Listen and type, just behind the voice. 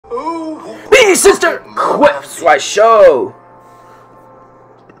Babysister Quip Slideshow.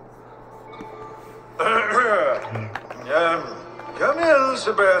 Come in,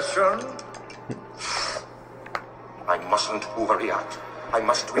 Sebastian. I mustn't overreact. I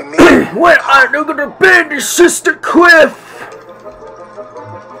must remain. When I look at the Babysister Quip.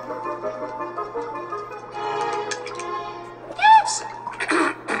 Yes.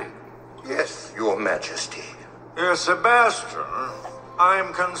 Yes, Your Majesty. Sebastian,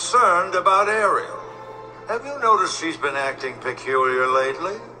 I'm concerned about Ariel. Have you noticed she's been acting peculiar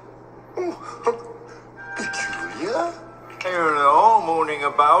lately? Peculiar? You know, mooning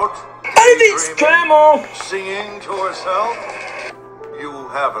about, Baby's camel. singing to herself. You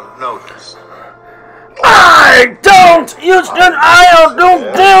haven't noticed. I don't. You don't. I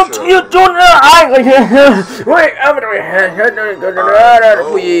don't. You don't. Wait. I'm gonna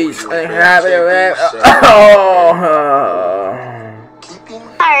please. Have it. Keeping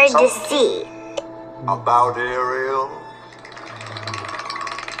Hard to see. About Ariel?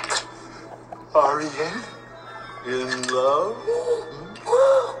 Ariel? In love?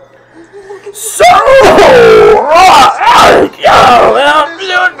 So,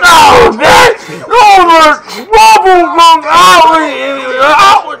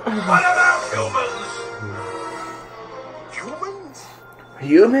 What about humans?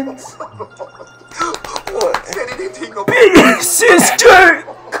 humans? Said anything about Babysister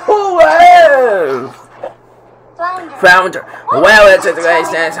Quip. Founder. Well, it's a place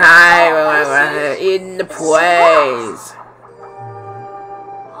that's high in the place.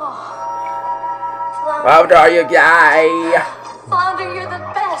 How are you, guy? Flounder, you're the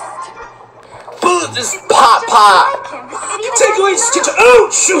best. Boo, this pop. Take away his teacher. Oh,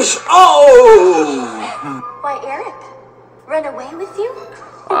 shush. Oh. Why, Eric? Run away with you?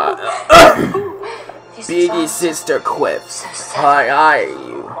 Babysister Quip. Hi, are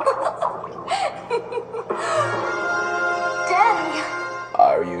you? Daddy.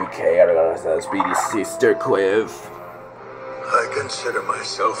 Are you okay? Babysister Quip. I consider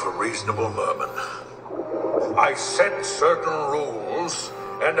myself a reasonable merman. I set certain rules,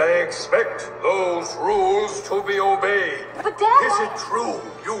 and I expect those rules to be obeyed. But Daddy. Is it true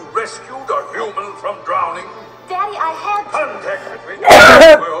you rescued a human from drowning? Daddy, I had to. Contact between the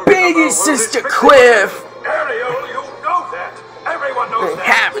world and the Babysister world is Quip. Ariel, you know that. Everyone knows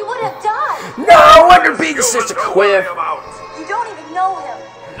that. He would have died. No wonder Babysister Quip. You don't even know him.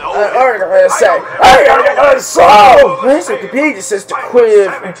 I'm gonna say, this is the Babysister Quip.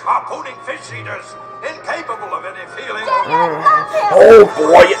 Savage harpooning fish eaters, incapable of any feeling. Daddy, I love him. Oh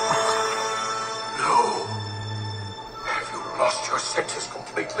boy. No. Have you lost your senses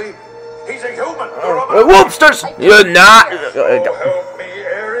completely? He's a human. You're a Whoopsters. You're not. help me,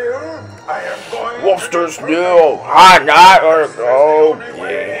 Ariel. I am going. Whoopsters, no. Hot, not.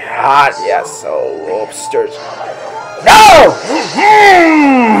 Okay. Hot, yes. So, whoopsters. No!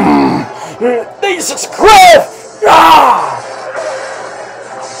 Babysister Quip! Ah!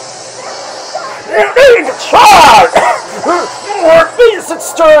 You need to charge! More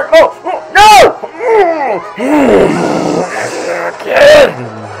Babysister! Oh, no! Again!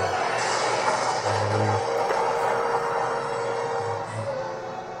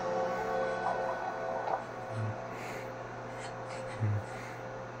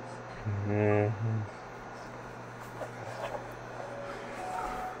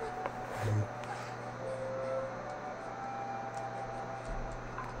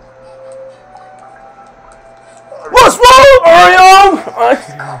 What's wrong, Ariel?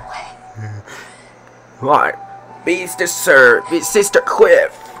 What? Babysister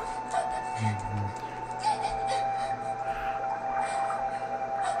Quip.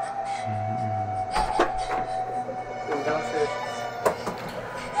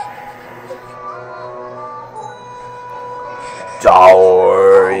 Don't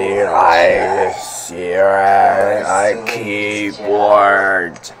worry, I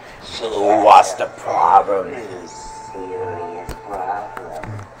keyboard. What's the problem? Serious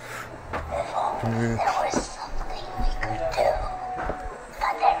problem. There was something we could do,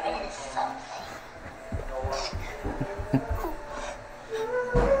 but there is something.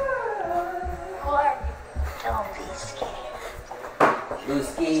 Clark, don't be scared.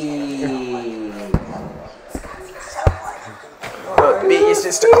 Lusky.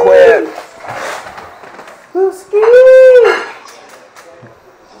 Babysister Quip.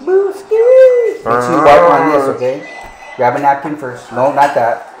 Make sure you wipe on this, okay? Grab a napkin first. No, not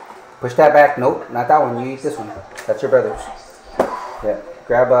that. Push that back. Nope, not that one. You eat this one. That's your brother's. Yeah.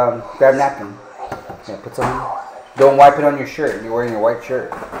 Grab napkin. Yeah, put some. Don't wipe it on your shirt. You're wearing your white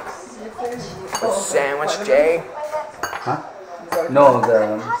shirt. Sandwich, Jay. Huh? No,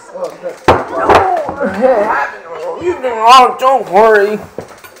 the. Oh, don't worry.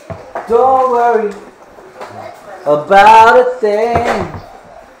 Don't worry about a thing.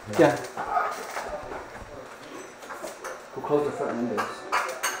 Yeah. We'll close the front windows.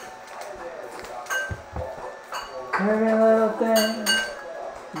 Every little thing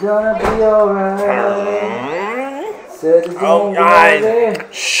gonna be alright. Said it's Oh, gonna be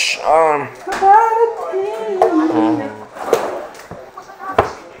God. Shh.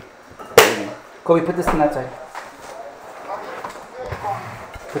 Kobe, put this in that side.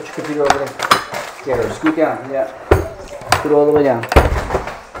 Put your computer over there. Yeah, or scoot down. Yeah. Put it all the way down.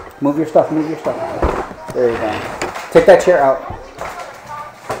 Move your stuff. Move your stuff. There you go. Take that chair out.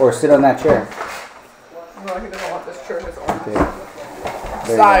 Or sit on that chair. No, he doesn't want this chair his own. Okay.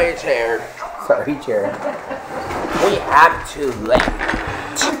 Sorry, chair. Sorry, chair. We have too late.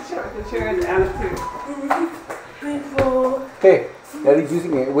 The chair has attitude. Okay, Daddy's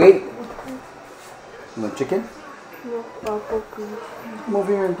using it. Wait. You want chicken? No, Papa, Come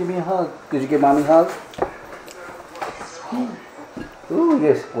over here and give me a hug. Did you give mommy a hug? Ooh,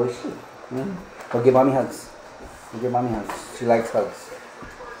 yes. Where's she? Oh, give mommy hugs. Give mommy hugs. She likes hugs.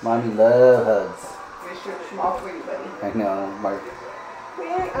 Mommy loves hugs. you should small for you, buddy. I know, Mark. We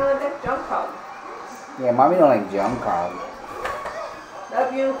ain't that junk hog. Yeah, mommy don't like junk hog.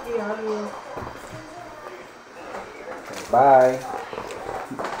 Love you, we love you. Bye.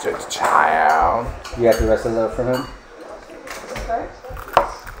 Just child. You have to rest a little from him? Okay?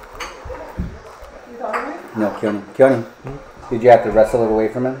 You talking to me? No, Keone. Keone, did you have to wrestle it away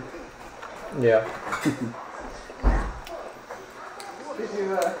from him? Yeah. Did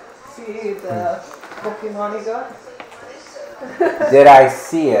you see the Pokemon he got? Did I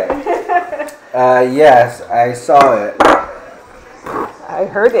see it? Yes, I saw it. I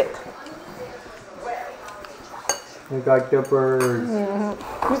heard it. I got the birds.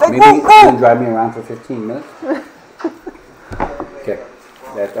 He's like, Maybe you can drive me around for 15 minutes? Okay.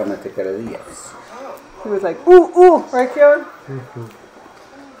 I'm going to take that as a yes. He was like, ooh, ooh, right, Keone?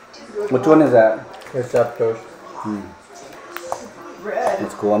 Which one is that? It's up toast. Red.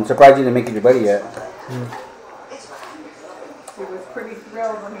 That's cool. I'm surprised you didn't make it your buddy yet. He was pretty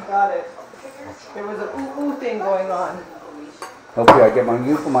thrilled when he got it. There was a ooh, ooh thing going on. Hopefully I get my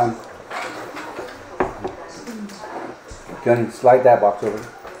you for mine. Keone, slide that box over.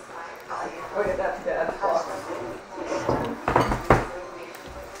 Oh yeah, that's Dad's box.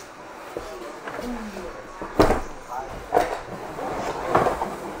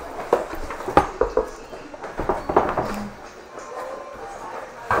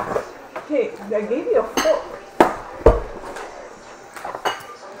 Okay, I gave you a fork.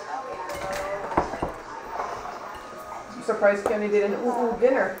 I'm surprised Kenny did an ooh ooh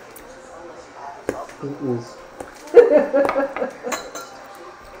dinner.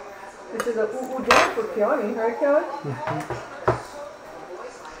 This is a ooh ooh dinner for Keone, right, Keone?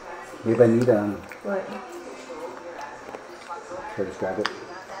 Maybe I need What? Here, just grab it.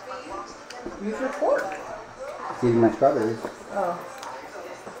 Use your fork. It's eating my strawberries. Oh.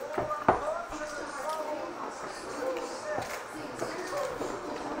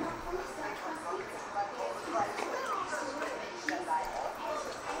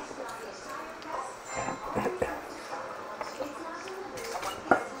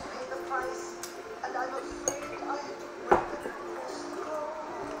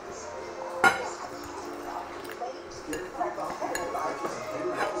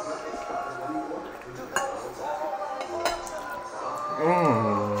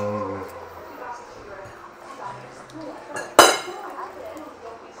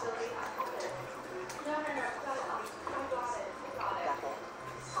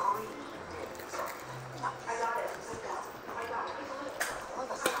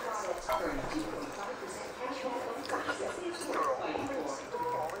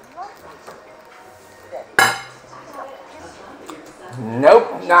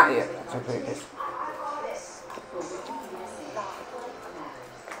 Nope, not yet.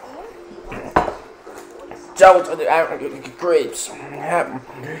 Double to the grapes. I'm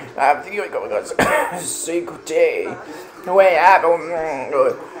thinking going on a single day. The way apple.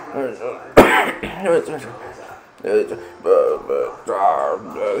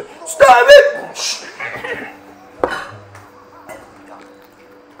 Stop it!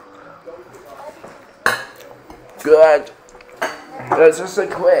 Good. That's just a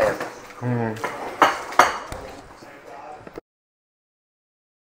quip.